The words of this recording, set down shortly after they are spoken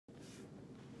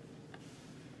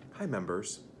Hi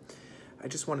members. I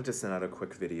just wanted to send out a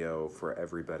quick video for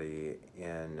everybody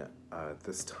in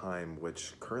this time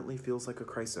which currently feels like a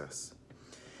crisis.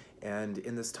 And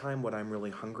in this time what I'm really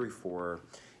hungry for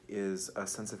is a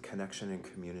sense of connection and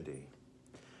community.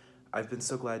 I've been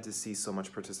so glad to see so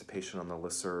much participation on the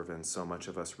listserv and so much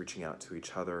of us reaching out to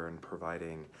each other and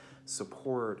providing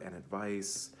support and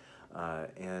advice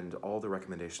and all the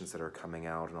recommendations that are coming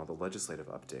out and all the legislative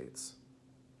updates.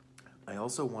 I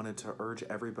also wanted to urge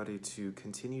everybody to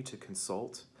continue to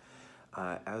consult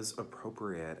as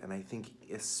appropriate, and I think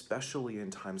especially in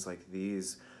times like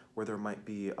these where there might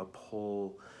be a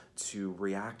pull to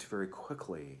react very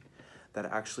quickly, that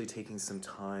actually taking some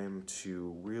time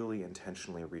to really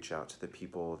intentionally reach out to the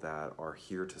people that are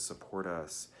here to support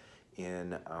us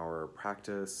in our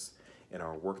practice, in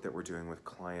our work that we're doing with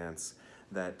clients,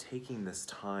 that taking this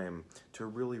time to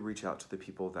really reach out to the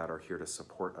people that are here to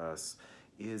support us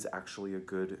is actually a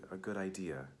good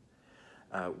idea.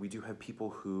 We do have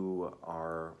people who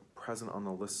are present on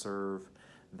the listserv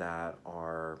that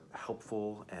are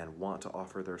helpful and want to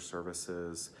offer their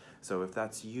services. So if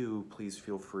that's you, please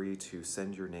feel free to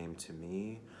send your name to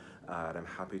me, and I'm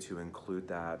happy to include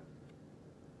that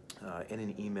in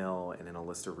an email and in a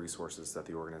list of resources that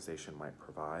the organization might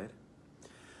provide.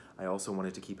 I also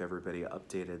wanted to keep everybody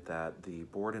updated that the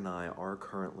board and I are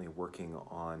currently working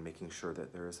on making sure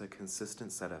that there is a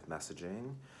consistent set of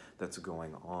messaging that's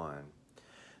going on.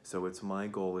 So it's my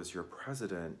goal as your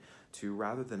president to,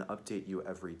 rather than update you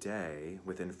every day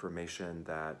with information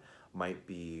that might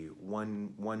be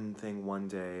one thing one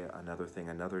day, another thing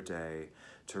another day,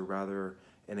 to rather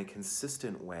in a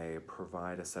consistent way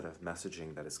provide a set of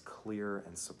messaging that is clear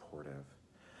and supportive.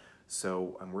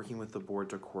 So I'm working with the board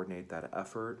to coordinate that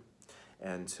effort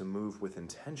and to move with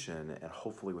intention and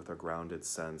hopefully with a grounded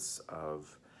sense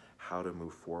of how to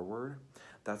move forward.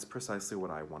 That's precisely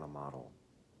what I want to model.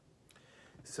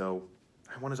 So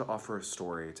I wanted to offer a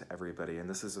story to everybody, and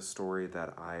this is a story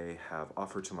that I have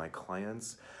offered to my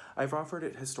clients. I've offered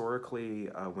it historically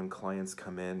when clients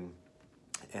come in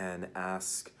and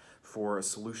ask for a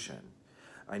solution.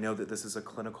 I know that this is a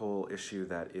clinical issue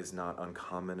that is not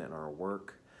uncommon in our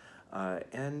work.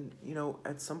 And, you know,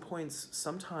 at some points,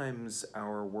 sometimes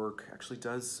our work actually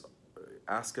does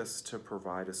ask us to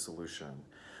provide a solution.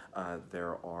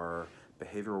 There are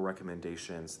behavioral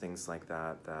recommendations, things like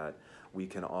that, that we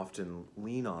can often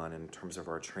lean on in terms of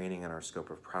our training and our scope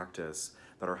of practice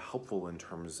that are helpful in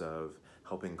terms of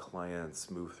helping clients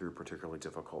move through particularly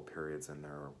difficult periods in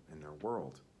their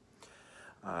world.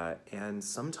 And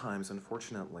sometimes,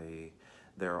 unfortunately,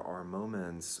 there are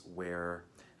moments where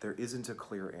there isn't a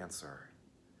clear answer.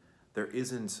 There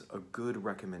isn't a good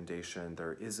recommendation.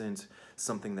 There isn't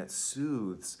something that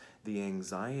soothes the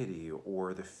anxiety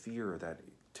or the fear that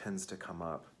tends to come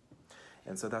up.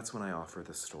 And so that's when I offer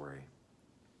this story.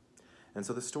 And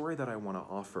so the story that I want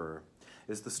to offer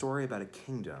is the story about a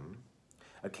kingdom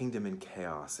in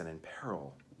chaos and in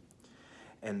peril.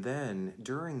 And then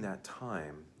during that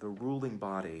time, the ruling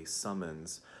body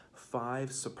summons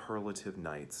 5 superlative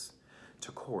knights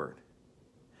to court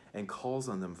and calls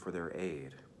on them for their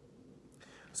aid.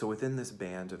 So within this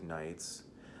band of knights,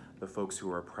 the folks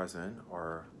who are present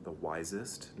are the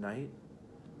wisest knight,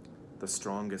 the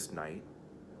strongest knight,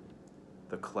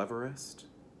 the cleverest,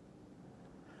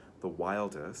 the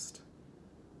wildest,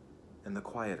 and the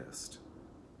quietest.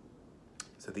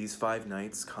 So these 5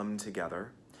 knights come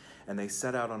together and they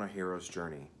set out on a hero's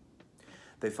journey.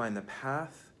 They find the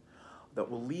path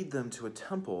that will lead them to a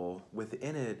temple.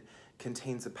 Within it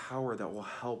contains a power that will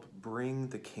help bring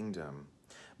the kingdom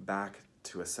back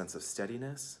to a sense of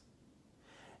steadiness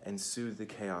and soothe the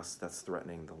chaos that's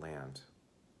threatening the land.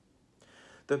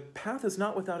 The path is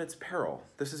not without its peril.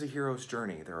 This is a hero's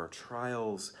journey. There are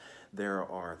trials, they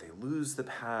lose the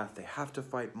path, they have to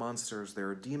fight monsters, there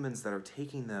are demons that are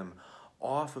taking them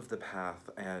off of the path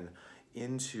and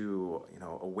into,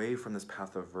 away from this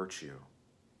path of virtue.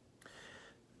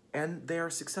 And they are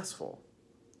successful.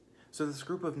 So this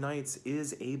group of knights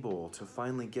is able to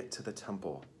finally get to the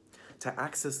temple, to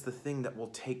access the thing that will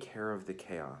take care of the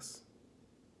chaos.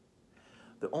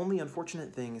 The only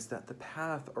unfortunate thing is that the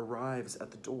path arrives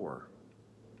at the door,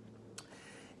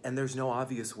 and there's no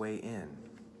obvious way in.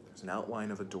 There's an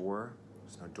outline of a door,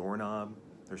 there's no doorknob,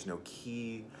 there's no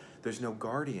key, there's no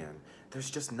guardian, there's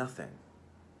just nothing.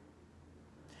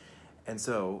 And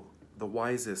so the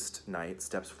wisest knight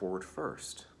steps forward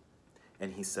first,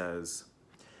 and he says,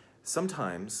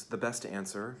 sometimes the best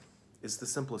answer is the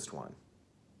simplest one.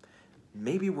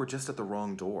 Maybe we're just at the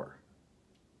wrong door.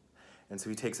 And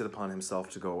so he takes it upon himself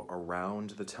to go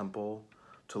around the temple,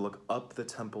 to look up the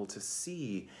temple, to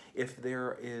see if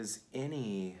there is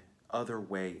any other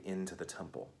way into the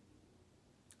temple.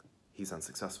 He's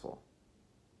unsuccessful.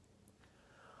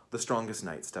 The strongest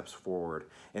knight steps forward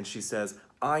and she says,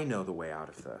 I know the way out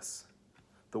of this.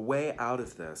 The way out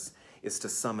of this is to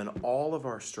summon all of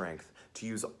our strength, to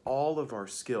use all of our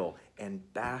skill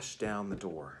and bash down the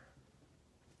door.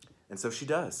 And so she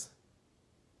does.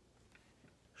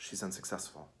 She's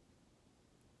unsuccessful.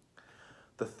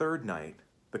 The third knight,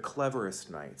 the cleverest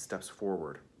knight, steps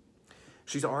forward.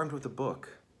 She's armed with a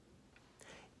book.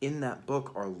 In that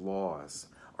book are laws,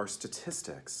 are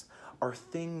statistics, are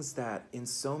things that in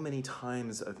so many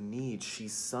times of need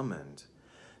she's summoned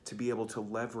to be able to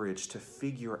leverage to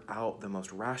figure out the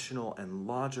most rational and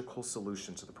logical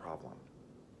solution to the problem.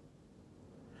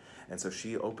 And so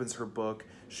she opens her book,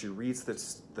 she reads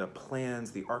the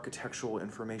plans, the architectural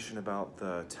information about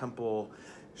the temple.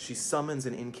 She summons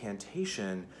an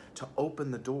incantation to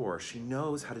open the door. She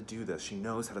knows how to do this. She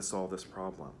knows how to solve this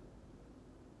problem.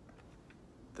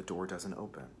 The door doesn't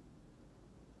open.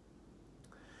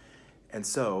 And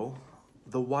so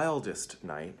the wildest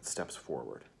knight steps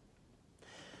forward.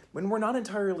 When we're not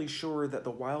entirely sure that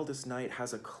the wildest knight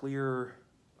has a clear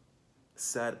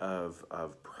set of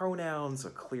pronouns, a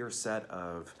clear set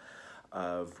of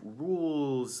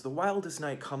rules, the wildest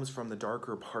knight comes from the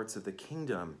darker parts of the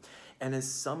kingdom and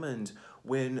is summoned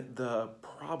when the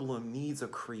problem needs a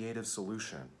creative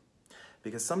solution.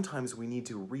 Because sometimes we need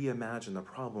to reimagine the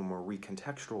problem or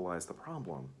recontextualize the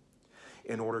problem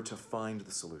in order to find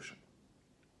the solution.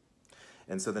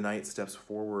 And so the knight steps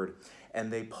forward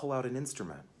and they pull out an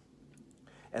instrument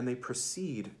and they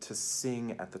proceed to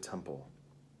sing at the temple,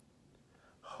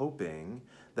 hoping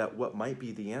that what might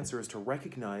be the answer is to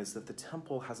recognize that the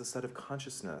temple has a set of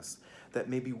consciousness that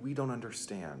maybe we don't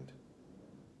understand.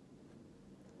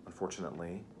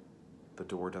 Unfortunately, the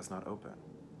door does not open.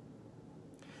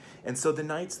 And so the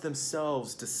knights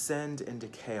themselves descend into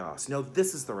chaos. No,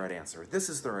 this is the right answer. This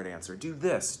is the right answer. Do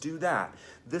this, do that.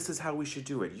 This is how we should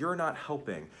do it. You're not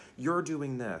helping. You're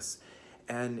doing this.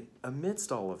 And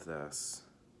amidst all of this,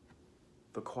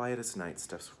 the quietest knight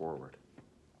steps forward.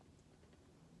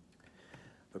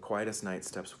 The quietest knight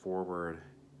steps forward,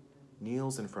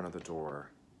 kneels in front of the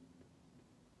door,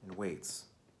 and waits.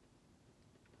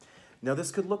 Now,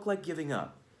 this could look like giving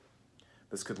up.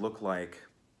 This could look like,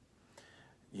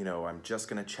 I'm just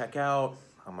going to check out.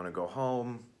 I'm going to go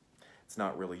home. It's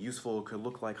not really useful. It could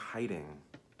look like hiding.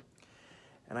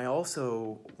 And I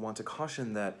also want to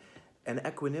caution that an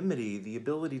equanimity, the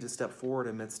ability to step forward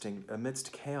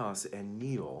amidst chaos and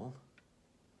kneel,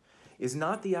 is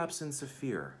not the absence of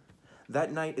fear.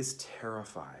 That knight is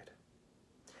terrified.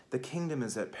 The kingdom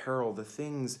is at peril. The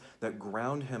things that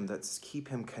ground him, that keep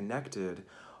him connected,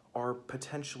 are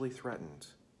potentially threatened.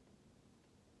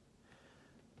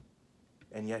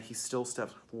 And yet he still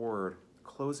steps forward,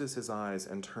 closes his eyes,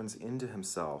 and turns into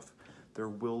himself. There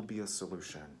will be a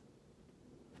solution.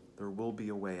 There will be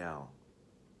a way out.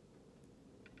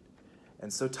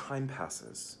 And so time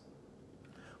passes.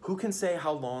 Who can say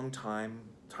how long time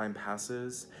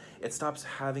passes? It stops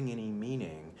having any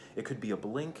meaning. It could be a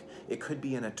blink. It could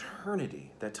be an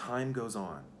eternity that time goes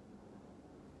on.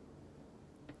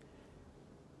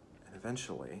 And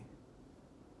eventually,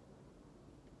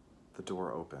 the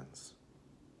door opens.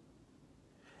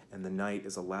 And the knight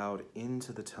is allowed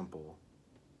into the temple,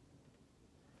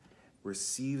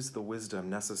 receives the wisdom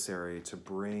necessary to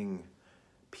bring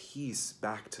peace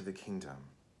back to the kingdom.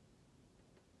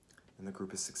 And the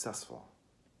group is successful.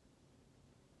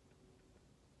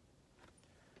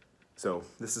 So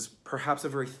this is perhaps a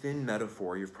very thin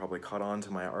metaphor. You've probably caught on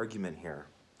to my argument here.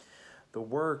 The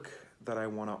work that I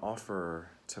want to offer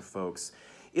to folks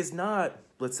is not,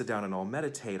 let's sit down and all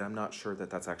meditate. I'm not sure that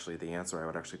that's actually the answer. I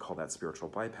would actually call that spiritual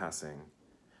bypassing.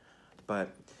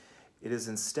 But it is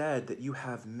instead that you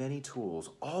have many tools.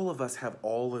 All of us have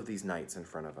all of these knights in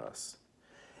front of us.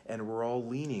 And we're all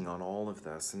leaning on all of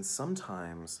this. And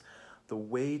sometimes the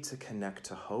way to connect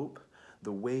to hope,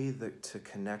 the way to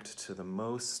connect to the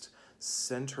most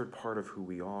centered part of who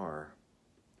we are,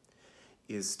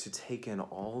 is to take in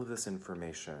all of this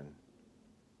information,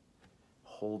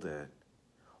 hold it,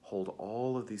 hold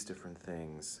all of these different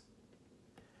things,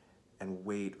 and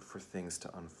wait for things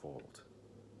to unfold.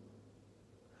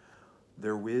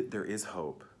 There is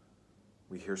hope.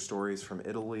 We hear stories from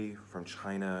Italy, from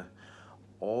China,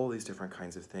 all these different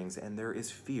kinds of things, and there is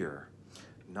fear,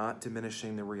 not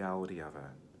diminishing the reality of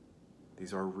it.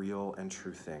 These are real and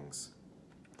true things.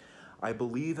 I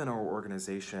believe in our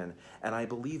organization, and I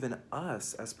believe in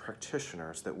us as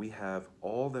practitioners that we have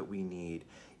all that we need.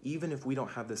 Even if we don't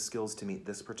have the skills to meet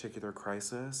this particular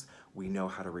crisis, we know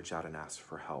how to reach out and ask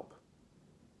for help.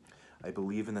 I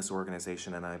believe in this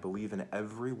organization, and I believe in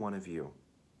every one of you.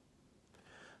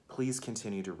 Please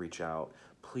continue to reach out.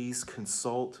 Please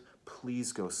consult.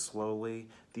 Please go slowly.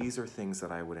 These are things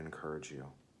that I would encourage you.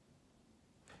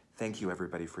 Thank you,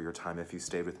 everybody, for your time if you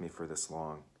stayed with me for this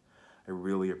long. I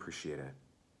really appreciate it.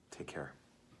 Take care.